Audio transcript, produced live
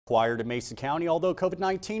required in Mesa County, although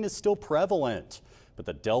COVID-19 is still prevalent. But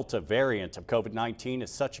the Delta variant of COVID-19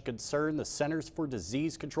 is such a concern, the Centers for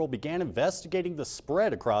Disease Control began investigating the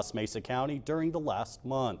spread across Mesa County during the last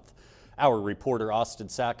month. Our reporter Austin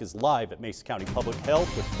Sack is live at Mesa County Public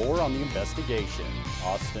Health with more on the investigation.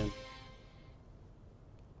 Austin.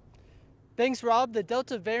 Thanks, Rob. The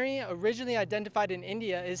Delta variant, originally identified in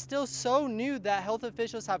India, is still so new that health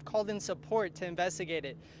officials have called in support to investigate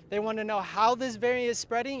it. They want to know how this variant is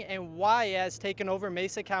spreading and why it has taken over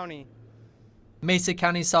Mesa County. Mesa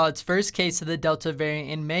County saw its first case of the Delta variant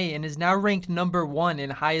in May and is now ranked #1 in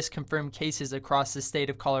highest confirmed cases across the state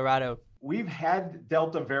of Colorado. We've had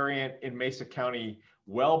Delta variant in Mesa County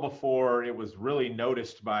well before it was really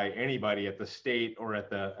noticed by anybody at the state or at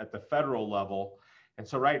the federal level. And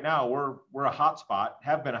so right now we're a hot spot,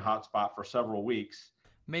 have been a hot spot for several weeks.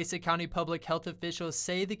 Mesa County public health officials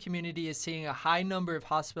say the community is seeing a high number of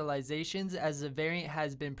hospitalizations as the variant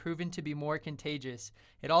has been proven to be more contagious.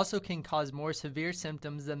 It also can cause more severe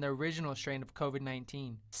symptoms than the original strain of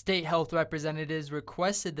COVID-19. State health representatives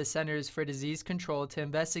requested the Centers for Disease Control to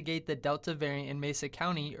investigate the Delta variant in Mesa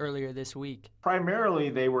County earlier this week. Primarily,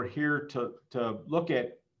 they were here to look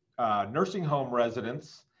at nursing home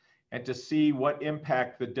residents and to see what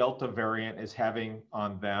impact the Delta variant is having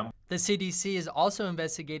on them. The CDC is also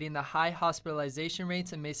investigating the high hospitalization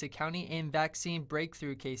rates in Mesa County and vaccine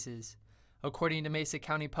breakthrough cases. According to Mesa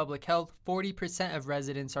County Public Health, 40% of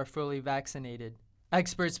residents are fully vaccinated.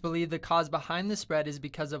 Experts believe the cause behind the spread is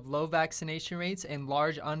because of low vaccination rates and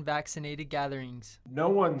large unvaccinated gatherings. No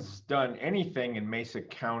one's done anything in Mesa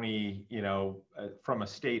County, from a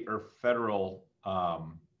state or federal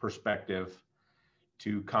perspective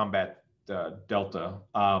to combat Delta.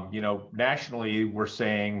 Nationally, we're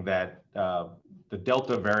saying that the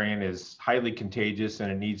Delta variant is highly contagious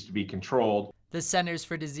and it needs to be controlled. The Centers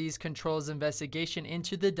for Disease Control's investigation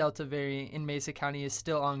into the Delta variant in Mesa County is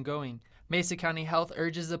still ongoing. Mesa County Health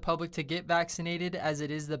urges the public to get vaccinated as it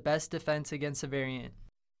is the best defense against the variant.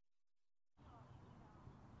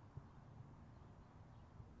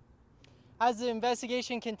 As the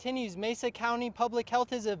investigation continues, Mesa County Public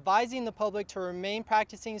Health is advising the public to remain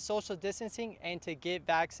practicing social distancing and to get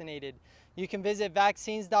vaccinated. You can visit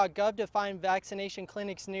vaccines.gov to find vaccination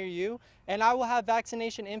clinics near you, and I will have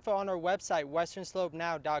vaccination info on our website,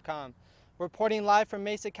 westernslopenow.com. Reporting live from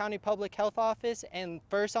Mesa County Public Health Office and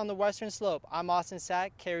first on the Western Slope, I'm Austin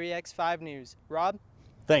Sack, KREX 5 News. Rob?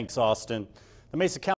 Thanks, Austin. The Mesa County